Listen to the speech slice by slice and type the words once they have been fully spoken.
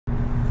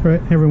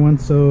Alright, hey everyone,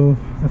 so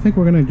I think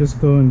we're going to just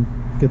go and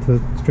get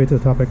straight to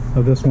the topic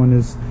of this one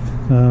is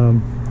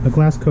a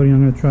glass coating.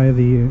 I'm going to try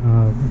the,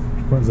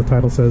 as the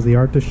title says, the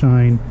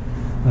Artdeshine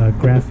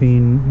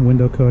Graphene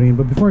window coating.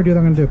 But before I do that,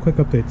 I'm going to do a quick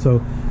update.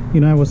 So,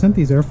 you know, I was sent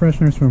these air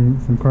fresheners from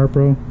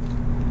CarPro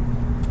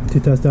to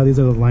test out. These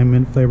are the lime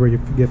mint flavor. You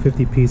get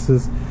 50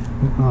 pieces.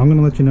 I'm going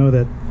to let you know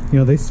that, you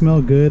know, they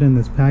smell good in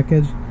this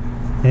package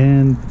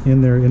and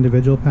in their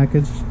individual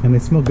package, and they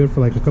smell good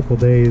for like a couple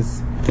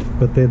days,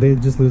 but they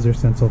just lose their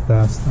scent so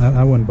fast.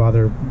 I wouldn't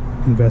bother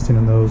investing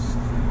in those.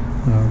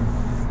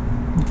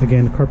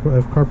 Again,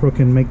 if CarPro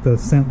can make the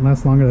scent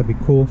last longer, that'd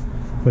be cool.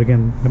 But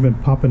again, I've been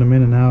popping them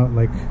in and out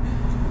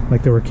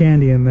like there were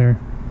candy in there.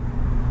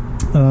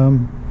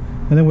 And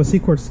then with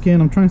Secord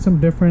Skin, I'm trying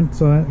something different.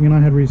 So I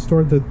had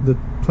restored the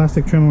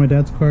plastic trim on my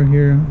dad's car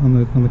here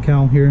on the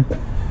cowl here.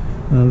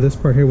 This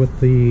part here with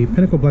the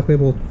Pinnacle Black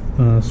Label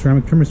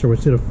ceramic trim restore,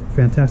 which did a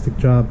fantastic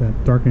job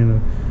at darkening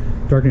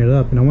it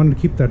up, and I wanted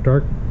to keep that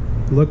dark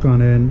look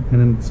on it, and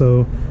then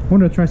so I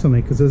wanted to try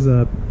something because there's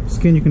a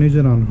skin you can use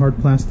it on hard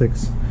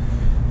plastics.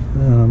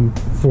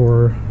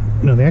 For,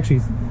 you know, they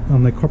actually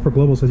on the CarPro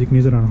Global says you can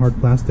use it on hard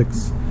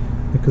plastics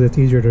because it's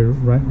easier to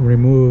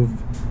remove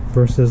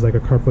versus like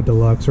a CarPro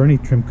Deluxe or any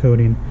trim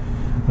coating.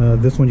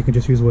 This one you can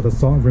just use with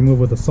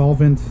remove with a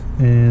solvent,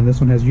 and this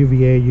one has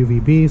UVA,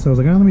 UVB. So I was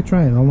like, oh, let me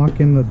try it. I'll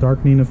lock in the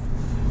darkening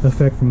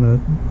effect from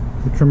the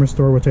trim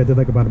restore, which I did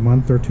like about a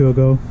month or two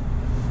ago.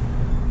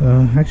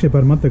 Actually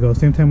about a month ago,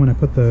 same time when I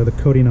put the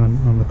coating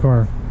on the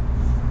car.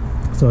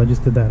 So I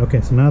just did that.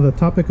 Okay, so now the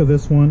topic of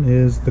this one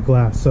is the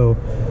glass. So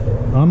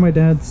on my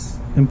dad's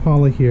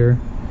Impala here,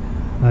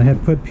 I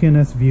had put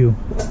PNS View,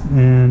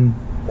 and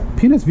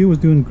PNS View was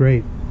doing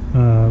great.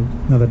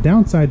 Now the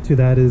downside to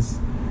that is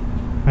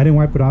I didn't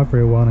wipe it off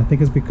very well, and I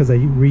think it's because I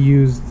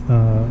reused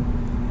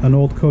an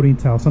old coating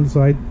towel.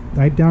 So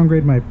I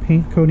downgrade my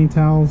paint coating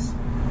towels.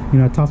 You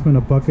know, I toss them in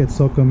a bucket,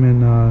 soak them in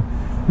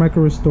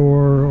Micro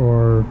Restore,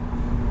 or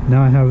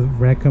now I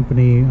have Rag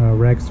Company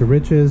Rags to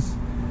Riches,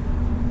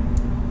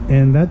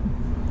 and that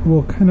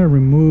will kind of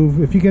remove,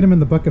 if you get them in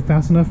the bucket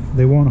fast enough,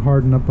 they won't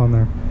harden up on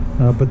there.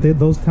 But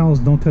those towels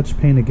don't touch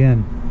paint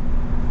again.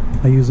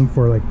 I use them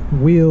for like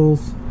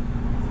wheels,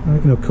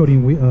 you know,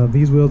 coating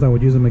these wheels. I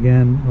would use them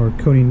again, or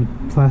coating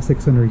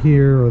plastics under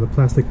here, or the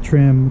plastic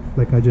trim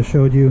like I just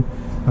showed you.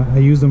 I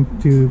use them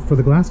for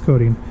the glass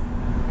coating.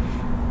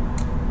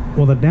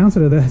 Well, the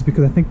downside of that is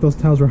because I think those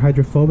towels were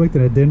hydrophobic,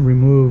 that I didn't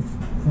remove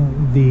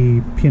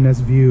the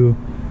PNS View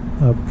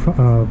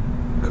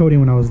coating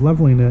when I was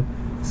leveling it.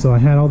 So I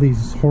had all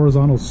these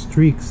horizontal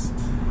streaks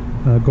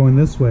going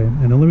this way.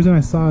 And the only reason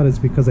I saw it is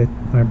because I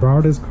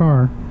borrowed his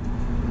car,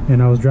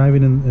 and I was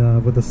driving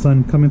in with the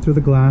sun coming through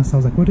the glass. I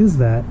was like, what is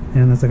that?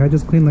 And it's like, I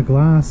just cleaned the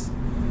glass.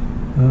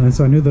 And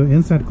so I knew the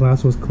inside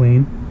glass was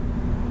clean.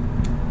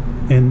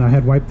 And I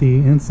had wiped the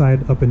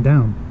inside up and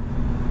down.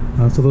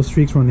 So those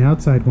streaks were on the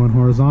outside going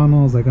horizontal.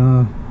 I was like,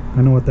 I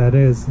know what that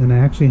is. And I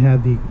actually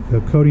had the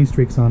coating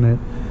streaks on it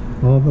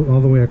all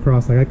the way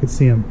across. Like I could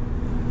see them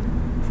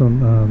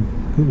from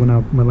when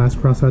my last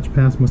crosshatch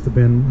pass must have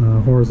been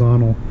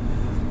horizontal.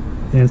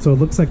 And so it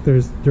looks like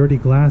there's dirty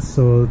glass,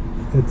 so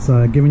it's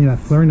giving you that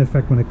flaring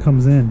effect when it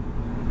comes in.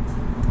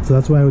 So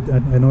that's why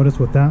I noticed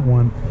with that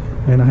one.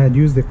 And I had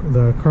used the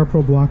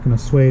CarPro block and a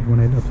suede when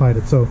I applied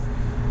it. So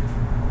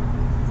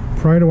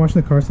prior to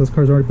washing the car, so this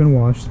car's already been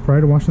washed.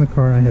 Prior to washing the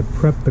car, I had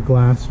prepped the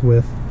glass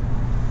with,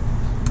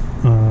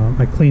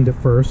 I cleaned it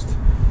first,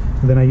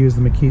 and then I used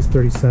the McKee's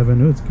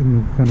 37. Ooh, it's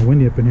getting kind of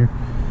windy up in here.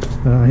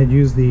 I had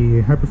used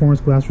the high performance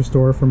glass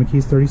restorer for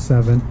McKee's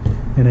 37,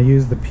 and I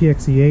used the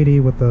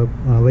PXE80 with the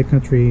Lake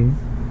Country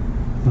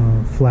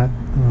flat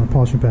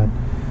polishing pad.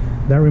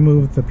 That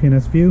removed the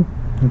PNS View.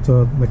 And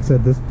so, like I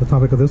said, the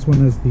topic of this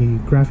one is the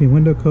Graphene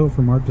window coat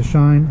from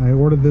Artdeshine. I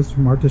ordered this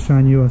from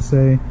Artdeshine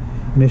USA,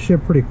 and they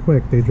ship pretty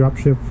quick. They drop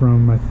ship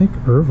from, I think,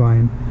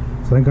 Irvine,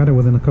 so I got it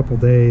within a couple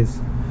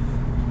days.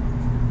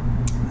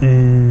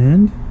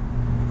 And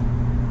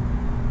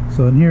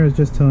so in here is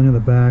just telling you the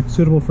back,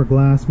 suitable for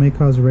glass, may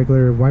cause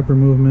irregular wiper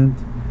movement,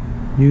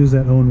 use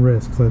at own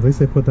risk. So at least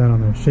they put that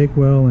on there. Shake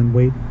well and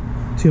wait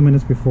 2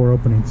 minutes before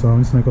opening. So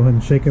I'm just gonna go ahead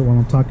and shake it while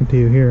I'm talking to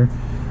you here.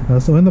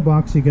 So in the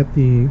box you get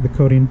the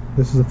coating.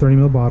 This is a 30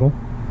 ml bottle.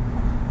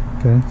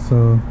 Okay,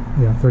 so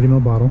yeah, 30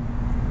 ml bottle.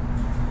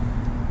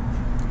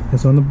 And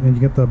so and you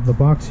get the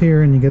box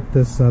here, and you get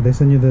this, they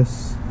send you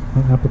this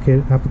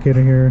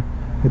applicator here.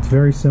 It's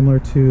very similar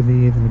to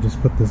let me just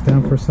put this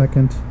down for a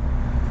second,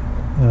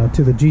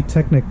 to the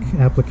G-Technic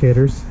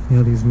applicators, you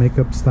know, these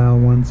makeup style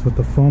ones with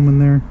the foam in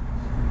there.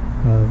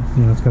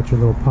 You know, it's got your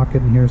little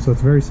pocket in here, so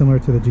it's very similar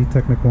to the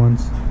G-Technic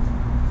ones.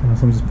 So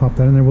let me just pop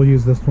that in there. We'll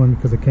use this one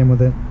because it came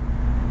with it.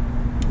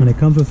 And it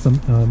comes with some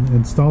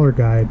installer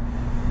guide.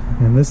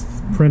 And this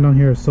print on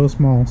here is so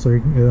small, so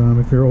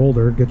if you're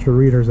older, get your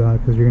readers out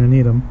because you're going to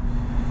need them.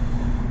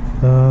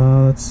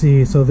 Let's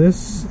see, so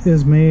this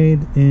is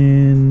made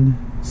in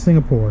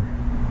Singapore.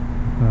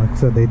 Like I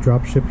said, they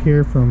drop ship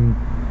here from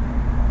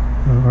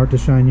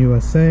Artdeshine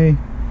USA.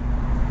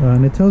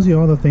 And it tells you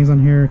all the things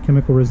on here: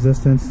 chemical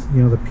resistance,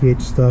 you know, the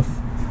pH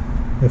stuff,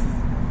 if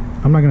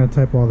I'm not going to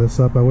type all this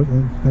up, I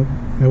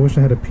wish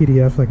I had a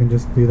PDF so I can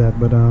just do that.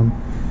 But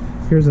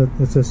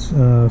it says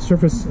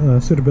surface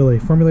suitability,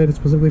 formulated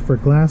specifically for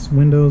glass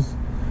windows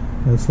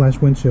 /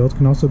 windshields,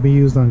 can also be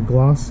used on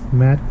gloss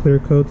matte clear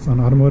coats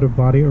on automotive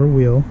body or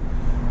wheel,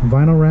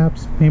 vinyl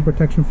wraps, paint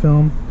protection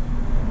film,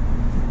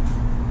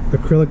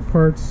 acrylic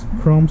parts,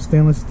 chrome,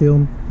 stainless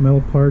steel,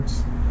 metal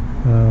parts,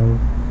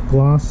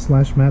 gloss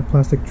 / matte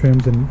plastic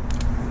trims, and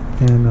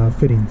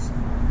fittings.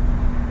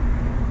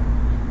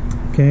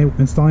 Okay,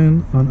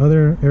 installing on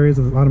other areas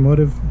of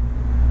automotive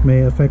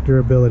may affect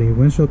durability.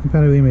 Windshield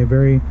compatibility may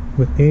vary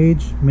with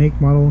age, make,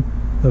 model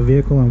of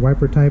vehicle, and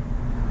wiper type.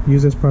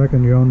 Use this product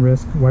on your own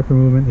risk. Wiper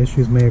movement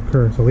issues may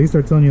occur. So at least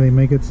they're telling you they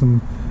may get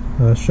some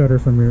chatter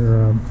from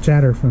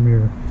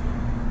your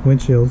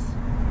windshields.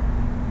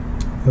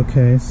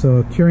 Okay,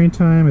 so curing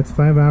time, it's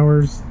 5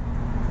 hours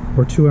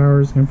or 2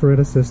 hours infrared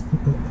assisted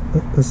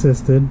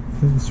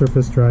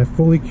surface dry.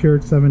 Fully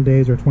cured 7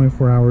 days or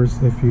 24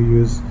 hours if you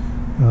use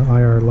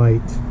IR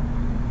light.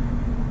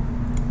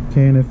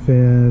 Okay, and if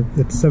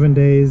it's 7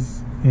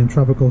 days in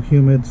tropical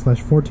humid /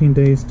 14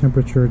 days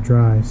temperature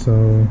dry,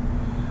 so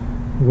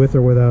with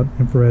or without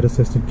infrared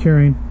assisted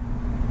curing.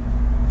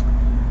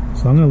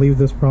 So I'm going to leave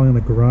this probably in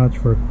the garage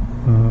for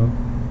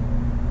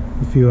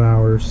a few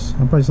hours.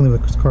 I'm probably just going to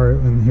leave this car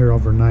in here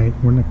overnight.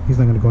 He's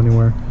not going to go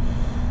anywhere.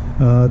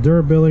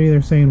 Durability,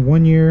 they're saying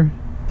 1 year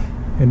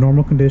in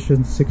normal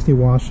conditions, 60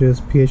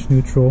 washes, pH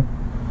neutral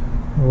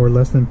or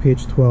less than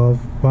pH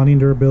 12. Bonding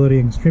durability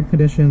in extreme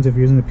conditions, if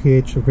you're using a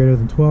pH of greater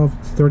than 12,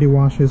 it's 30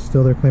 washes,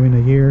 still they're claiming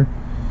a year.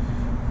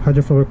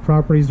 Hydrophobic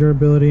properties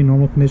durability,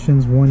 normal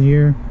conditions 1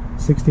 year,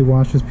 60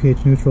 washes,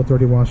 pH neutral,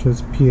 30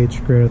 washes,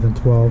 pH greater than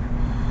 12.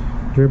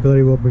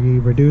 Durability will be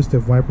reduced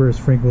if wiper is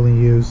frequently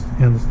used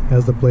and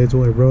as the blades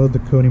will erode the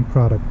coating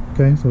product.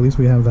 Okay, so at least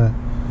we have that.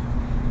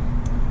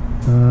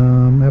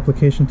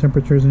 Application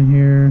temperatures in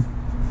here,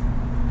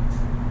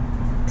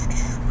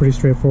 pretty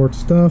straightforward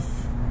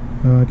stuff.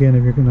 Again,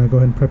 if you're going to go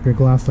ahead and prep your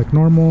glass like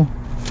normal,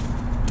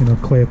 you know,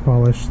 clay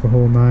polish, the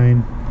whole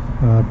 9.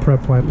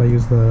 Prep wipe, I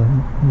use the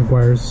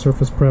Meguiar's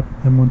Surface Prep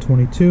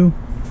M122.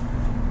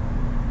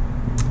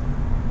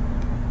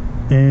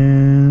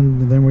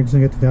 And then we're just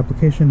going to get to the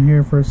application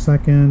here for a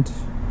second.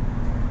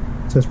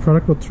 It says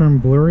product will turn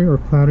blurry or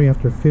cloudy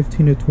after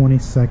 15 to 20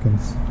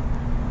 seconds.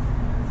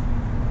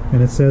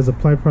 And it says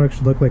applied product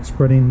should look like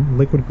spreading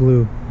liquid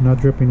glue,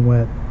 not dripping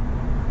wet.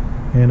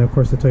 And of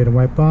course they tell you to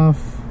wipe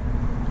off.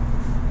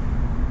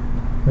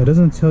 It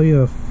doesn't tell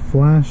you a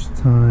flash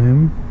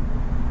time.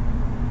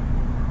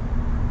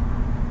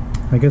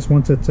 I guess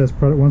once it says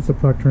once the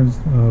product turns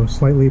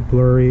slightly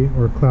blurry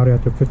or cloudy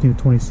after 15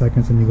 to 20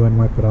 seconds, then you go ahead and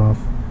wipe it off.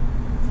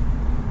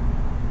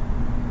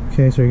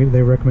 Okay, so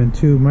they recommend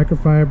 2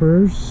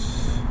 microfibers.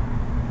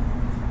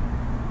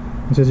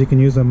 It says you can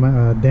use a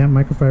damp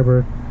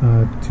microfiber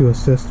to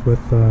assist with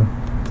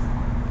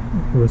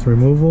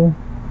removal.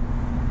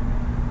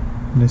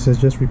 And it says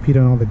just repeat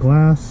on all the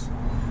glass.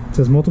 It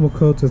says multiple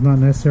coats is not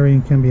necessary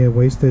and can be a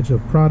wastage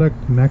of product.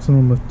 A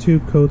maximum of 2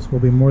 coats will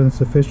be more than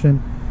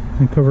sufficient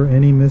and cover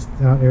any missed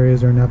out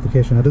areas during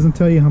application. It doesn't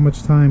tell you how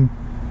much time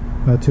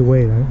to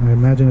wait. I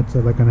imagine it's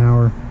like an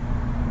hour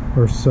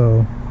or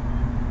so.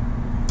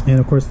 And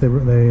of course they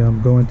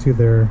go into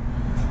their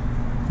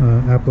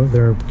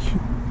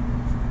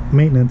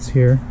maintenance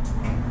here.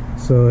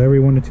 So every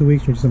 1 to 2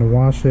 weeks you're just going to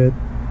wash it.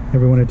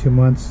 Every 1 to 2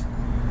 months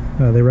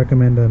they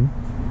recommend an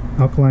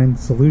alkaline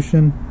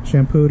solution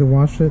shampoo to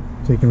wash it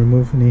so you can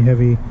remove any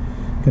heavy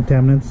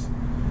contaminants.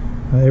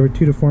 Every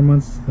 2 to 4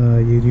 months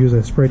you'd use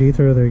a spray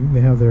detailer.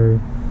 They have their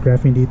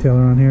graphene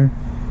detailer on here.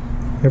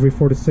 Every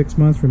 4 to 6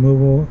 months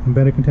removal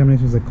embedded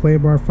contaminations like clay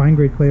bar, fine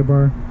grade clay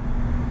bar.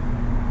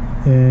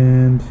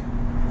 And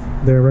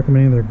they're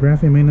recommending their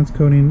graphene maintenance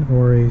coating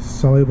or a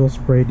soluble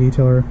spray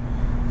detailer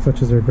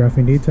such as their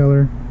graphene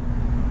detailer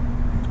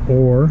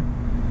or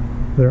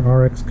their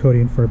RX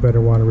coating for a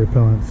better water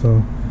repellent.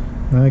 So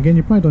again,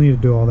 you probably don't need to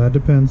do all that.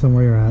 Depends on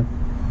where you're at.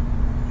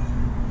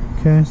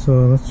 Okay,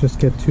 so let's just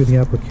get to the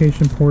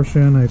application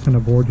portion. I kind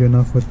of bored you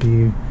enough with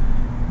the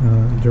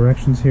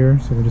directions here,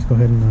 so we'll just go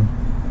ahead and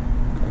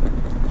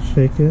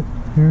shake it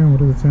here. What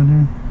does it say on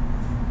here?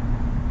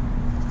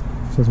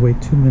 It says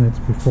wait 2 minutes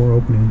before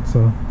opening,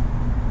 so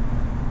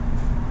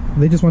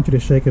they just want you to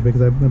shake it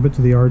because I bet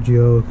you the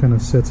RGO kind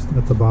of sits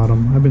at the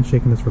bottom. I've been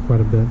shaking this for quite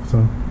a bit,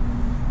 so.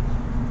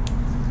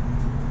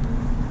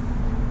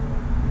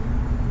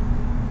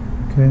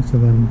 Okay, so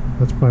then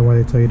that's probably why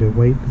they tell you to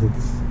wait, because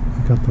it's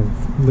got the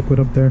liquid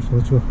up there. So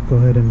let's go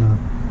ahead and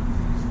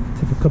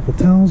take a couple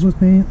towels with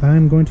me.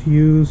 I'm going to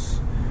use,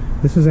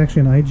 this is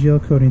actually an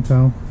IGL coating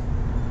towel.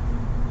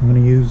 I'm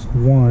going to use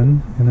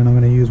one, and then I'm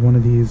going to use one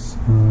of these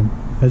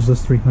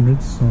edgeless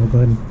 300s. So I'll go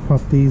ahead and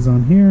pop these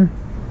on here.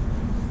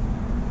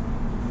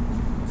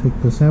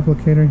 Take this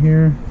applicator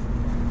here.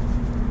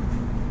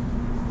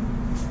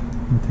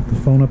 I'll take the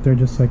phone up there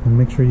just so I can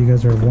make sure you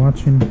guys are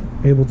watching,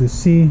 able to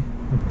see.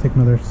 I'll take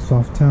another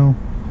soft towel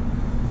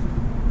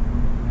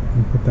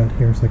and put that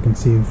here so I can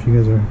see if you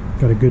guys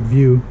got a good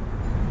view.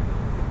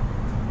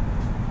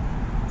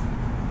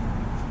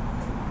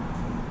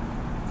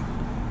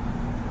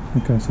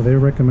 Okay, so they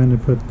recommend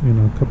to put, you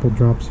know, a couple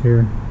drops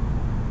here.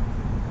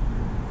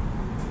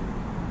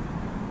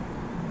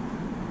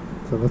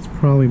 So that's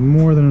probably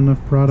more than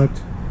enough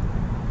product.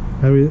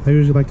 I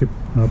usually like to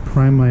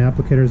prime my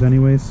applicators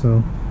anyway,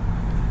 so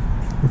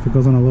if it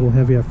goes on a little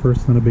heavy at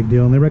first, not a big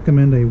deal. And they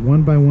recommend a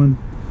 1x1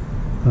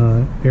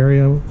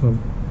 area of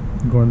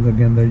going,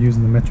 again, they're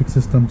using the metric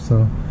system,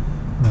 so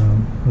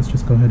let's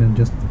just go ahead and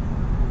just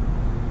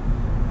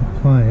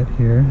apply it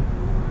here.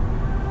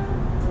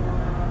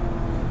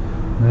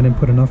 And I didn't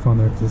put enough on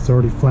there because it's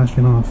already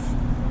flashing off.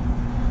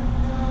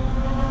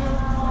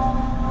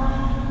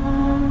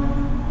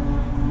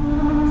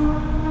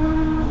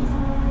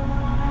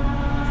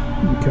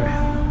 Okay,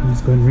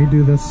 let's go ahead and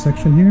redo this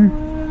section here.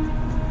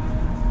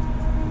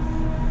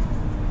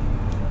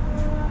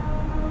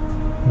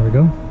 There we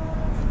go.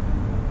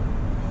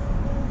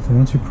 So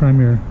once you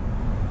prime your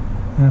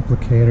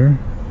applicator,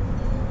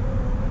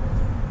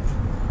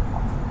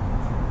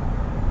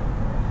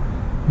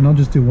 and I'll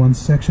just do one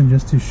section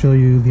just to show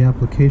you the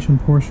application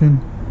portion,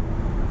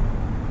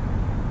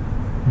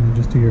 and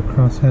just do your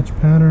crosshatch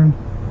pattern,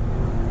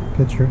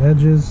 get your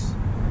edges.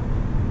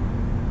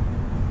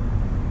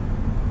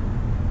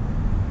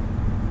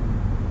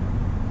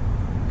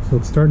 So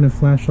it's starting to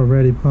flash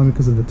already, probably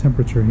because of the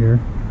temperature here.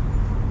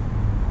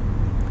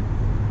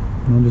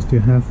 And I'll just do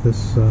half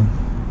this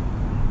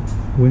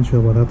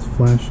windshield while that's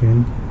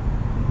flashing.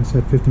 I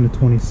said 15 to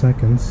 20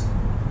 seconds.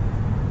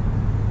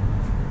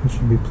 There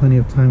should be plenty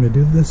of time to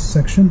do this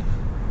section.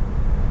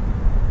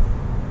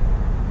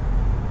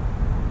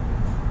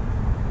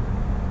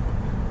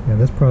 Yeah,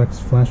 this product's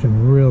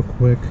flashing real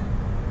quick.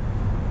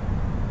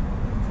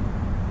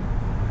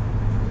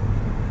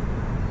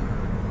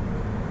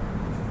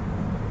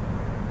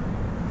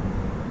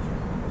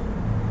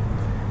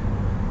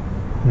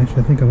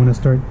 Actually, I think I want to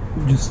start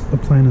just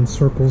applying in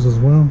circles as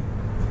well.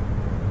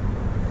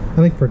 I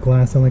think for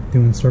glass, I like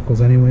doing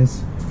circles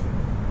anyways.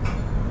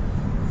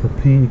 For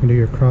paint, you can do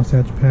your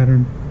crosshatch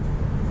pattern.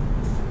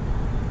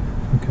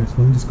 Okay, so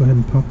let me just go ahead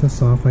and pop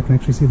this off. I can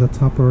actually see the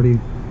top already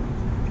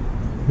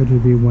ready to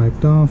be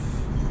wiped off.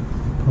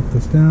 Pop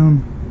this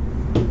down.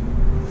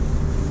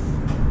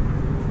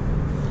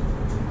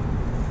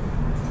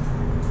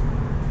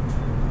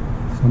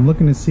 So I'm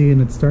looking to see,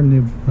 and it's starting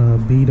to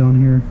bead on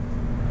here.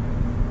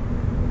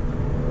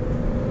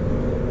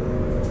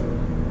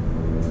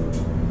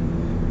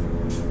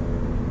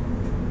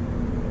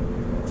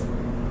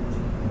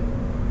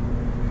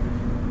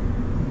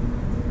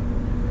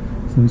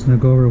 So I'm just going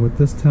to go over with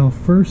this towel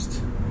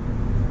first,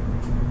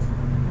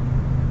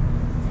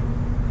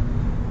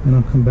 and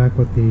I'll come back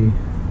with the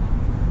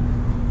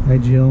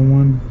IGL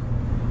one.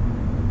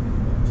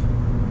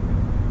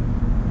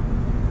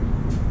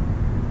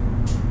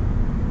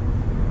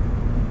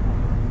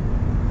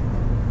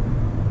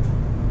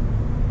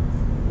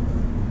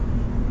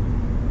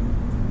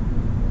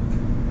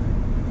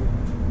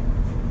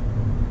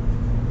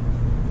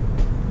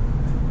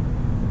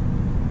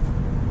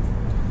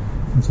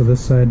 And so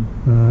this side,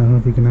 I don't know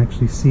if you can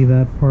actually see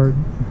that part.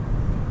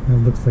 It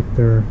looks like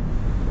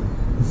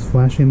it's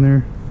flashing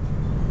there.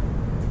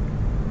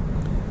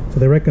 So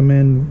they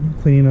recommend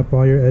cleaning up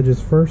all your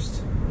edges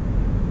first,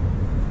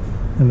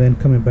 and then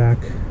coming back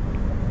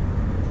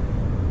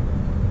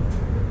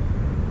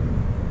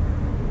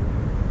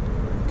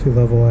to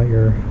level out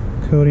your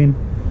coating.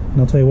 And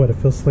I'll tell you what, it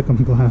feels slick on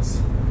the glass.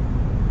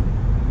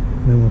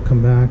 And then we'll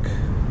come back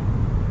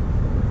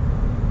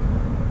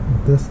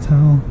with this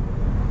towel.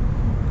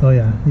 Oh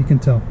yeah, you can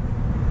tell.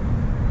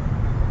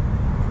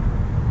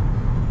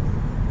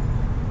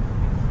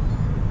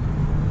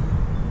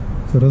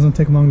 So it doesn't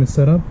take long to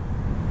set up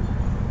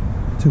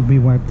to be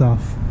wiped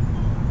off.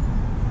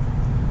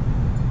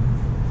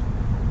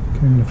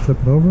 Okay, I'm going to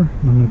flip it over,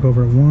 and I'm going to go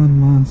over it one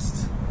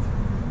last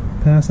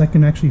pass. I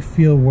can actually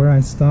feel where I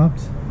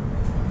stopped.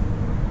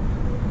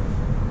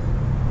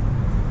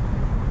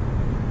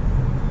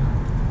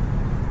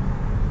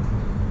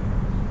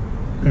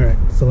 Alright,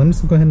 so let me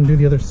just go ahead and do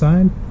the other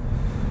side.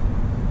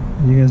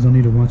 You guys don't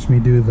need to watch me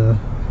do the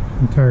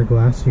entire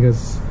glass. You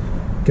guys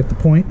get the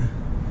point.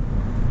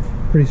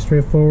 Pretty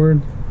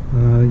straightforward.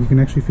 You can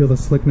actually feel the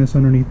slickness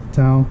underneath the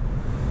towel.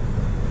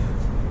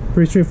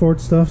 Pretty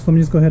straightforward stuff. So let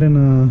me just go ahead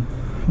and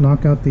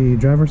knock out the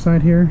driver's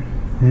side here,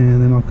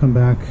 and then I'll come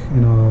back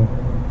and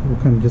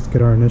we'll kind of just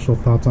get our initial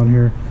thoughts on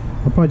here.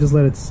 I'll probably just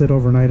let it sit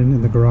overnight in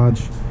the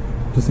garage,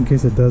 just in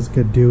case it does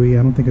get dewy.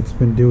 I don't think it's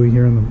been dewy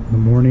here in the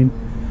morning,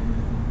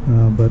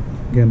 but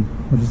again,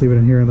 I'll just leave it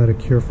in here and let it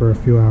cure for a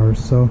few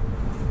hours. So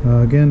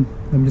again,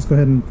 let me just go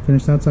ahead and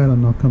finish that side,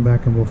 and I'll come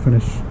back and we'll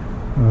finish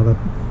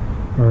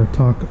our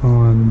talk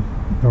on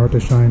the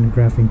Artdeshine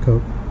graphene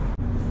coat.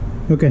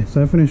 Okay,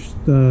 so I finished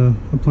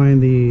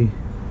applying the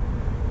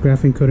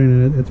graphene coating,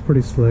 and it's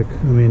pretty slick.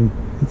 I mean,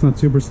 it's not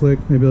super slick.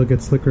 Maybe it'll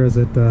get slicker as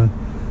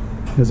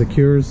it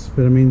cures,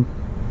 but I mean,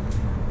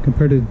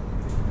 compared to,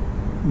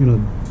 you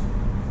know,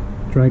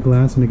 dry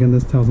glass, and again,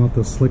 this towel's not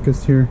the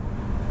slickest here.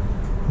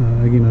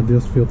 Again, it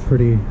does feel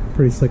pretty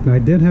slick. Now I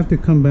did have to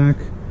come back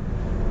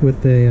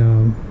with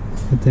a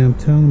damp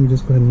towel. Let me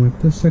just go ahead and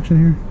wipe this section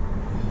here.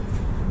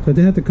 So I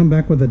did have to come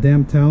back with a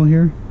damp towel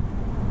here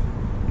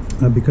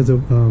because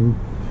of,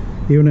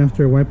 even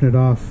after wiping it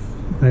off,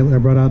 I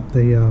brought out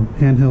the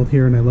handheld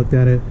here and I looked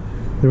at it.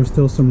 There was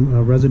still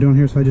some residue on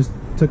here, so I just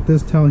took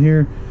this towel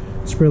here,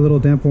 sprayed a little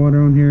damp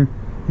water on here,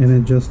 and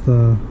then just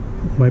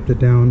wiped it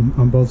down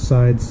on both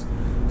sides.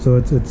 So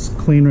it's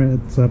clean.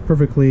 It's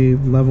perfectly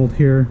leveled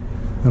here.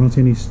 I don't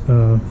see any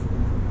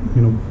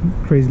you know,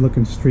 crazy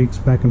looking streaks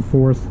back and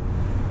forth.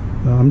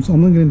 I'm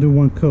only going to do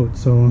one coat,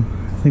 so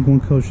I think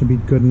one coat should be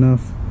good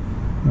enough.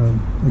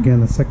 Again,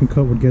 the second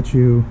coat would get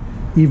you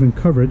even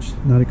coverage,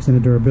 not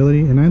extended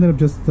durability. And I ended up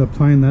just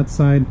applying that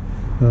side,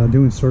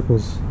 doing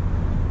circles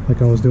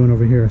like I was doing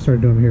over here. I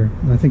started doing here.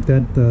 I think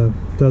that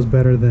does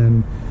better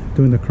than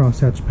doing the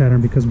crosshatch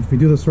pattern, because if you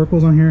do the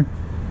circles on here,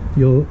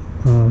 you'll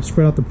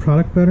spread out the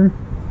product better,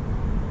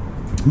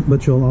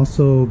 but you'll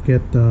also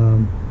get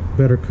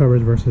better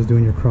coverage versus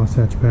doing your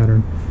crosshatch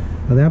pattern.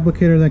 The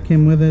applicator that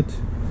came with it,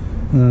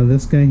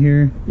 this guy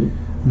here,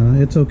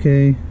 it's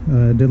okay.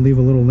 It did leave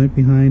a little lint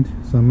behind,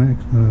 so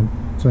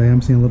so I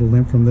am seeing a little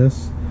lint from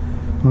this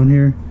on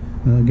here.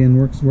 Again,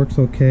 works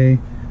okay.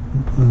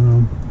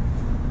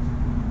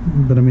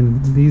 But I mean,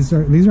 these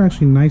are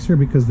actually nicer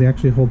because they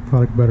actually hold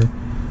product better.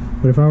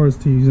 But if I was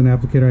to use an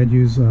applicator, I'd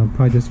use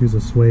probably just use a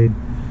suede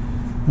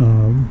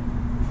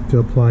to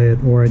apply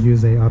it, or I'd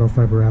use a auto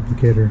fiber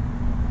applicator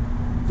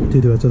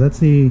to do it. So that's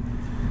the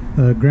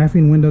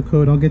graphene window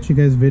coat. I'll get you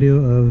guys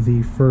video of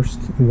the first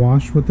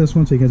wash with this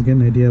one, so you guys get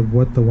an idea of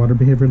what the water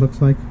behavior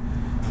looks like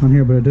on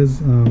here. But it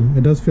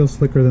does feel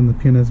slicker than the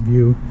PNS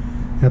View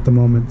at the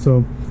moment.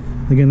 So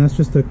again, that's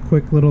just a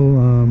quick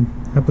little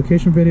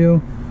application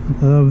video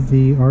of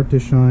the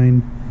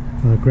Artdeshine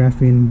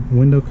graphene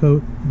window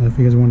coat. If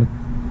you guys want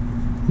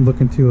to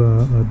look into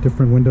a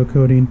different window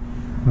coating,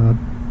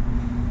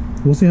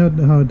 we'll see how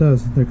it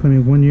does. They're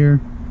claiming 1 year,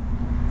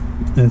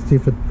 and see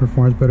if it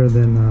performs better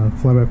than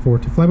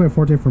Fly-by-Forte.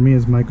 Fly-by-Forte for me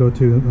is my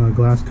go-to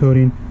glass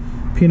coating.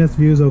 PNS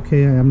View is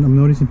okay. I'm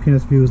noticing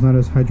PNS View is not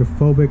as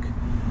hydrophobic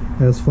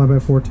as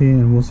Fly-by-Forte,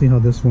 and we'll see how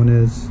this one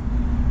is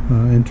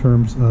in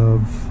terms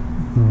of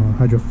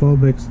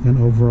hydrophobics and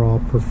overall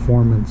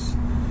performance.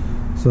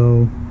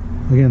 So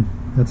again,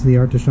 that's the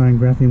Artdeshine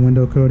graphene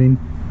window coating.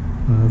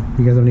 If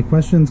you guys have any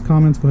questions,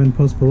 comments, go ahead and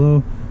post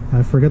below.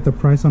 I forget the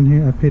price on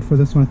here. I paid for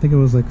this one, I think it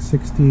was like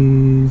 60,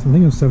 I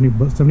think it was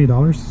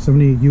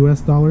 $70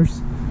 US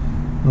dollars.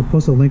 I'll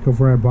post a link of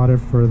where I bought it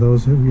for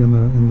those who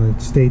in the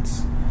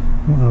States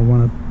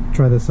want to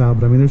try this out.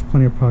 But I mean, there's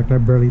plenty of product. I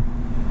barely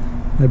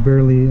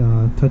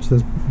touched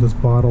this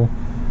bottle,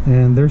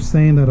 and they're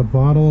saying that a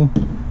bottle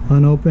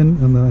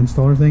unopened on the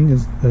installer thing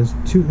is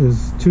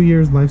 2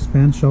 years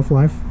lifespan, shelf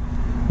life.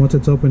 Once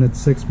it's open, it's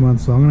 6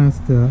 months. So I'm gonna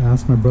have to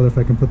ask my brother if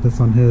I can put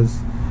this on his,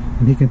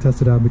 and he can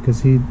test it out,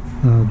 because he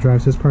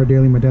drives his car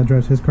daily. My dad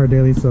drives his car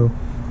daily, so,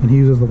 and he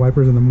uses the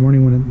wipers in the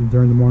morning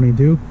during the morning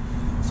dew.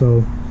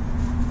 So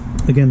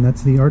again,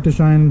 that's the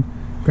Artdeshine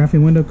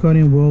graphene window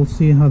coating. We'll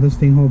see how this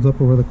thing holds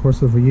up over the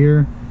course of a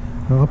year.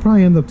 I'll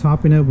probably end up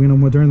topping it, you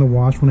know, during the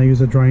wash when I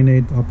use a drying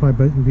aid. I'll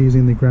probably be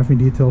using the graphene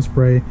detail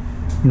spray.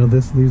 You know,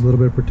 this leaves a little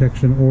bit of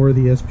protection, or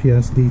the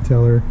SPS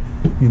detailer.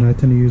 You know, I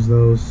tend to use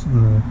those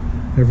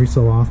every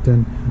so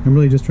often. I'm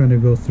really just trying to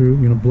go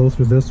through, you know, blow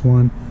through this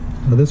one.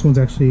 This one's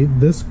actually,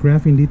 this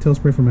graphene detail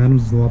spray from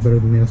Adams is a lot better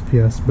than the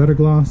SPS. Better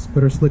gloss,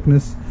 better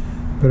slickness,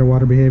 better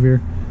water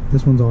behavior.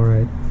 This one's all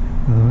right.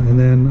 And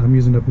then I'm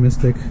using up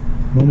Mystic.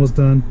 I'm almost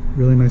done.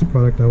 Really nice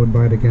product. I would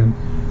buy it again,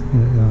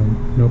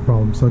 no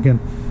problem. So again,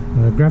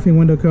 graphene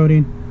window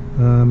coating.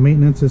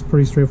 Maintenance is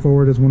pretty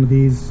straightforward as one of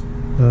these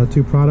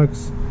two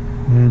products,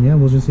 and yeah,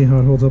 we'll just see how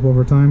it holds up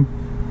over time.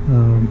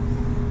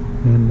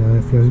 And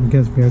if you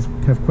guys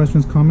have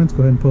questions, comments,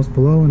 go ahead and post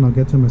below, and I'll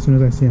get to them as soon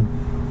as I see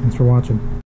them. Thanks for watching.